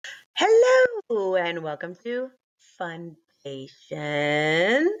Hello and welcome to Fundations.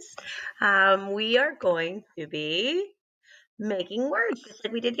 We are going to be making words just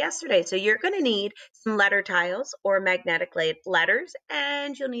like we did yesterday. So you're going to need some letter tiles or magnetic letters,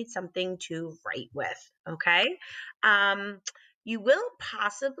 and you'll need something to write with. Okay. Um, you will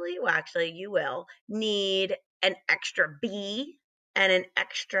possibly, well, actually, you will need an extra B and an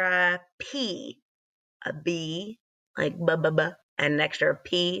extra P. A B like ba ba ba, and an extra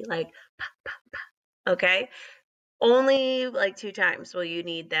P like pa pa pa. Okay. Only like 2 times will you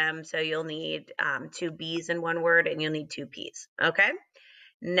need them. So you'll need 2 B's in one word and you'll need 2 P's. Okay.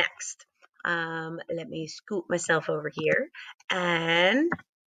 Next, let me scoop myself over here and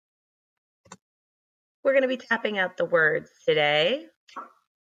we're going to be tapping out the words today.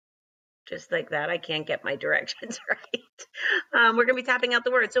 Just like that. I can't get my directions right. We're going to be tapping out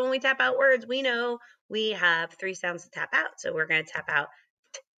the words. So when we tap out words, we know we have 3 sounds to tap out. So we're going to tap out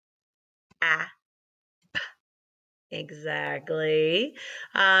a. Exactly.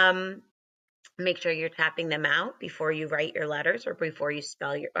 Make sure you're tapping them out before you write your letters or before you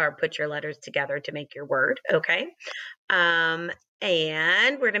spell or put your letters together to make your word. Okay. And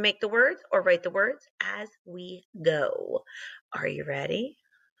we're going to make the words or write the words as we go. Are you ready?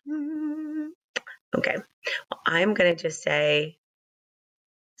 Okay. Well, I'm going to just say,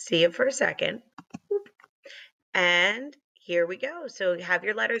 see you for a second. And here we go. So have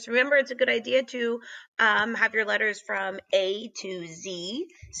your letters. Remember, it's a good idea to have your letters from A to Z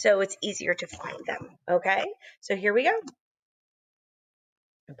so it's easier to find them. Okay, so here we go.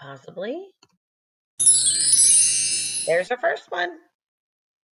 And possibly, there's our first one.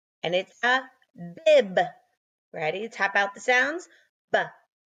 And it's a bib. Ready? Tap out the sounds. B,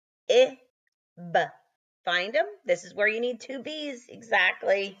 I, B. Find them. This is where you need 2 B's.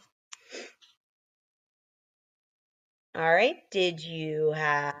 Exactly. All right. Did you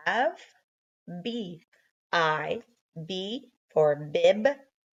have B, I, B for bib?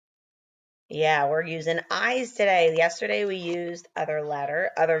 Yeah, we're using I's today. Yesterday we used other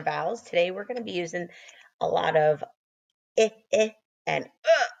vowels. Today we're going to be using a lot of I, and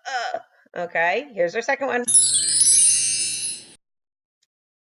Okay, here's our second one.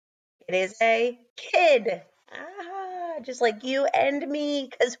 It is a kid. Just like you and me,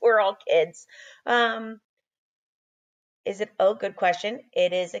 because we're all kids. Is it? Oh, good question.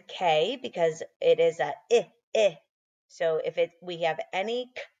 It is a K because it is a I. So if we have any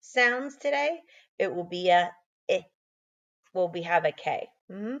k sounds today, it will be a I. We have a K.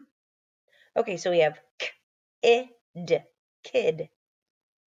 Okay, so we have k, id, kid.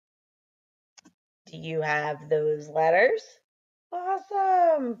 Do you have those letters?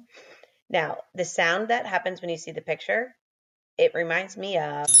 Awesome. Now, the sound that happens when you see the picture, it reminds me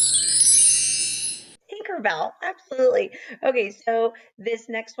of Tinkerbell. Absolutely. Okay, so this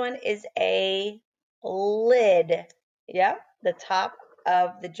next one is a lid. Yeah, the top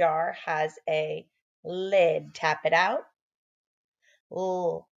of the jar has a lid. Tap it out.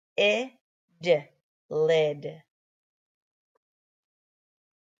 L-I-D, lid.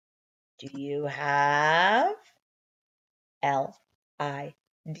 Do you have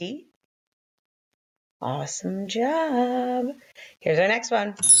L-I-D? Awesome job. Here's our next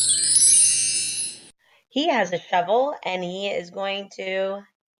one. He has a shovel and he is going to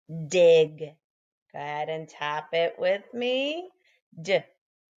dig. Go ahead and tap it with me.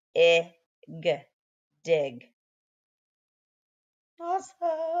 D-I-G, dig.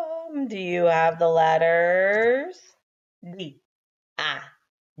 Awesome. Do you have the letters? D-I-G.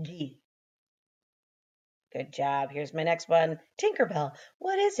 Good job. Here's my next one. Tinkerbell.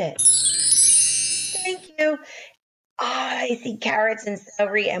 What is it? Thank you. I see carrots and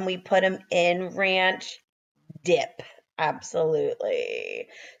celery, and we put them in ranch dip. Absolutely.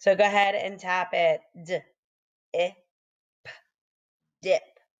 So go ahead and tap it. D-I-P, dip.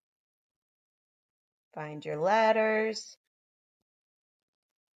 Find your letters.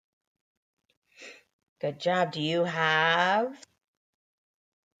 Good job. Do you have?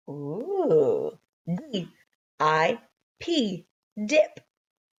 Ooh. D-I-P, dip.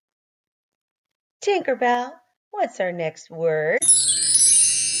 Tinkerbell, what's our next word?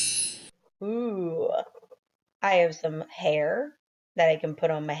 Ooh. I have some hair that I can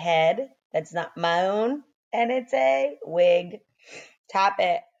put on my head that's not my own, and it's a wig. Tap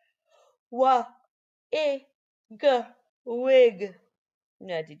it. Wa-I-G, wig.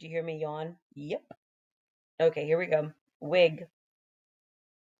 Now, did you hear me yawn? Yep. Okay, here we go. Wig.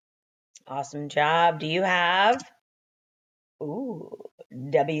 Awesome job. Do you have? Ooh,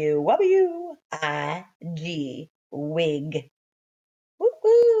 W-W-I-G, wig.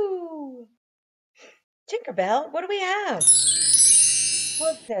 Woo-hoo. Tinkerbell, what do we have?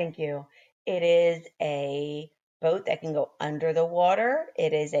 Well, thank you. It is a boat that can go under the water.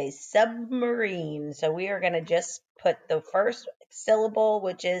 It is a submarine. So we are going to just put the first syllable,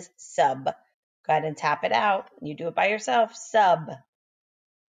 which is sub. Go ahead and tap it out. You do it by yourself. Sub.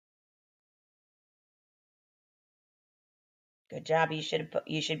 Good job. You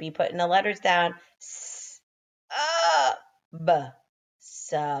should be putting the letters down. Sub.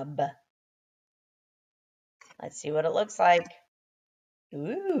 Sub. Let's see what it looks like.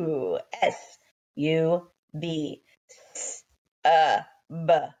 Ooh, S-U-B. B.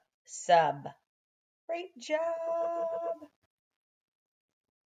 Sub. Great job.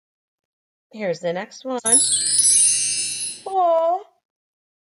 Here's the next one. Oh,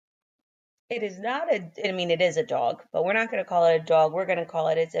 it is not I mean, it is a dog, but we're not going to call it a dog. We're going to call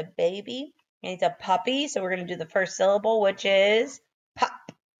it's a baby. And it's a puppy. So we're going to do the first syllable, which is pop.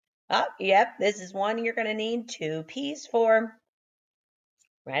 Oh, yep. This is one you're going to need 2 P's for.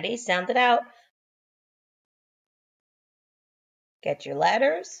 Ready? Sound it out. Get your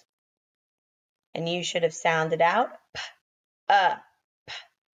letters. And you should have sounded out pup.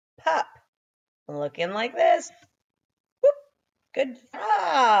 Looking like this. Whoop. Good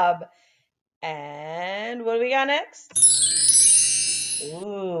job. And what do we got next?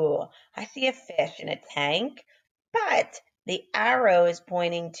 Ooh, I see a fish in a tank, but the arrow is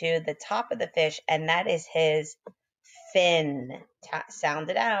pointing to the top of the fish, and that is his fin. Sound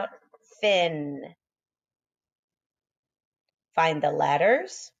it out. Fin. Find the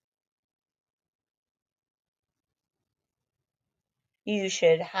letters. You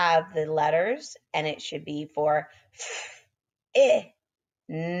should have the letters, and it should be for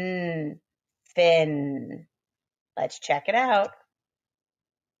fin. Let's check it out.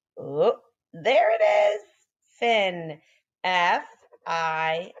 Oh, there it is. Fin. F-I-N.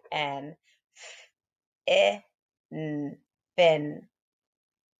 Fin.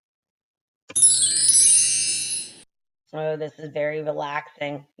 Oh, this is very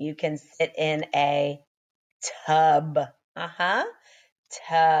relaxing. You can sit in a tub.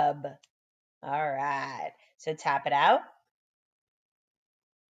 Tub. All right. So tap it out.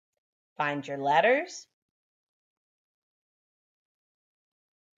 Find your letters.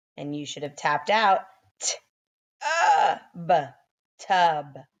 And you should have tapped out T-U-B.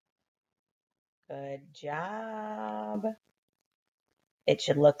 Tub. Good job. It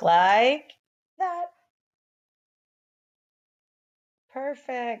should look like that.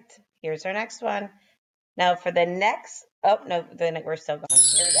 Perfect. Here's our next one. Now for the next, oh no, we're still going.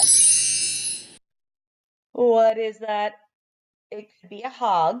 Here we go. What is that? It could be a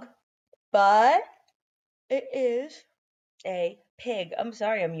hog, but it is a pig. I'm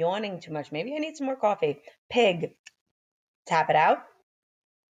sorry, I'm yawning too much. Maybe I need some more coffee. Pig. Tap it out.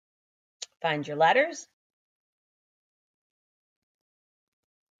 Find your letters.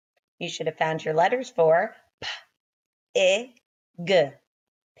 You should have found your letters for P-I-G.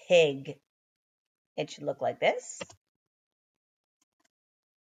 Pig. It should look like this.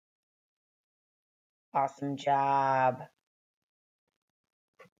 Awesome job.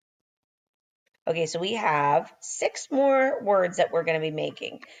 Okay, so we have 6 more words that we're going to be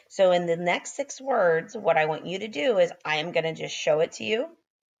making. So in the next 6 words, what I want you to do is I am going to just show it to you.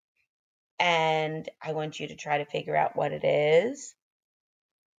 And I want you to try to figure out what it is.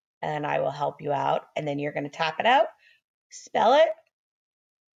 And I will help you out. And then you're going to tap it out, spell it.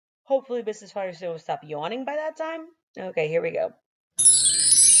 Hopefully Mrs. Firestone will stop yawning by that time. Okay, here we go.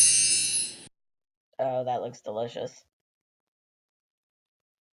 Oh, that looks delicious.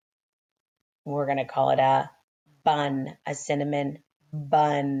 We're going to call it a bun, a cinnamon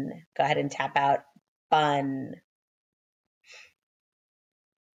bun. Go ahead and tap out bun.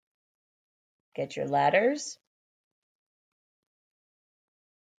 Get your letters.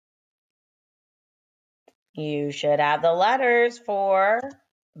 You should have the letters for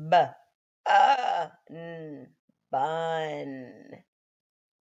bun.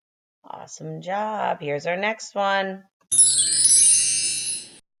 Awesome job. Here's our next one.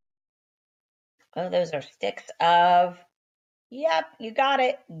 Oh, those are sticks of, yep, you got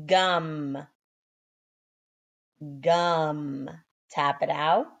it, gum. Gum. Tap it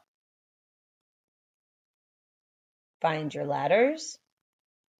out. Find your letters.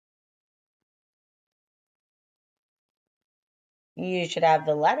 You should have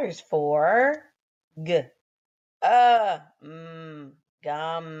the letters for gum.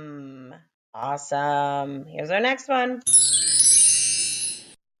 Awesome. Here's our next one.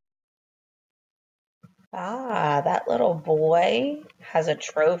 Ah, that little boy has a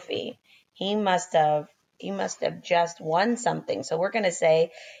trophy. He must have just won something. So we're going to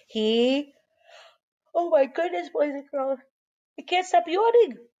say oh my goodness, boys and girls, I can't stop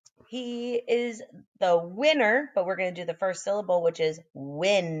yawning. He is the winner, but we're going to do the first syllable, which is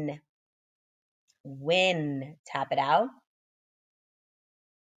win. Win. Tap it out.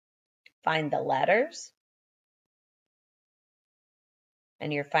 Find the letters.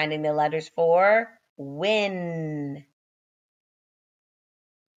 And you're finding the letters for win.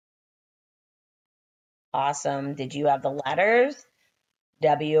 Awesome. Did you have the letters?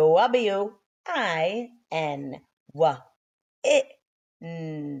 W-W-I-N.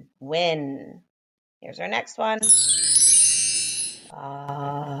 Win. Here's our next one.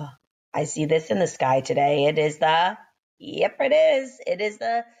 I see this in the sky today. It is the, yep, it is. It is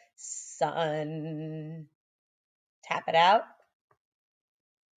the sun. Tap it out.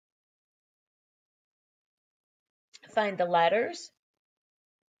 Find the letters.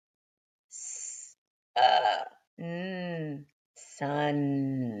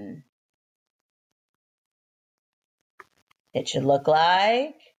 Sun. It should look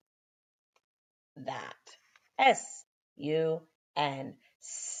like that. S-U-N.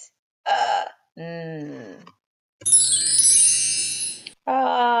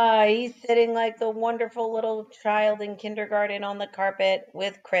 He's sitting like the wonderful little child in kindergarten on the carpet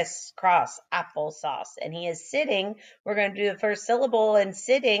with crisscross applesauce. And he is sitting. We're going to do the first syllable in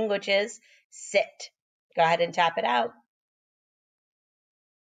sitting, which is sit. Go ahead and tap it out.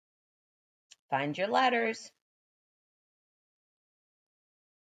 Find your letters.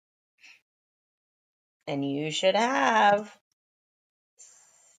 And you should have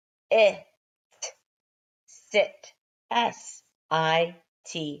sit.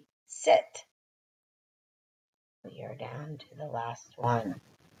 S-I-T. Sit. We are down to the last one.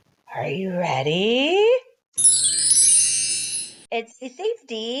 Are you ready? It's a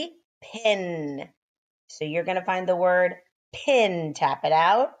safety pin. So you're going to find the word pin. Tap it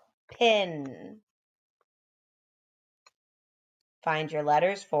out. Pin. Find your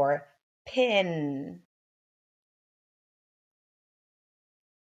letters for pin.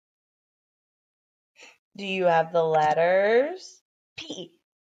 Do you have the letters?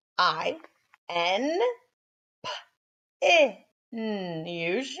 P-I-N. P-I-N.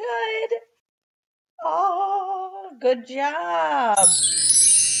 You should. Oh, good job.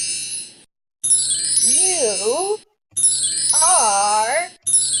 You are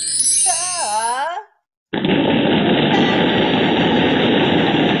the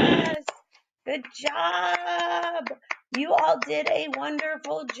best. Good job. You all did a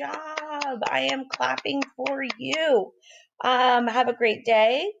wonderful job. I am clapping for you. Have a great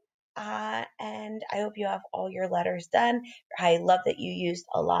day. And I hope you have all your letters done. I love that you used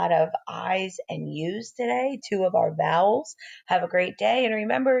a lot of I's and U's today, 2 of our vowels. Have a great day. And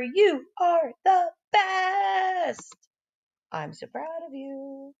remember, you are the best. I'm so proud of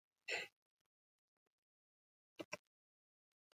you.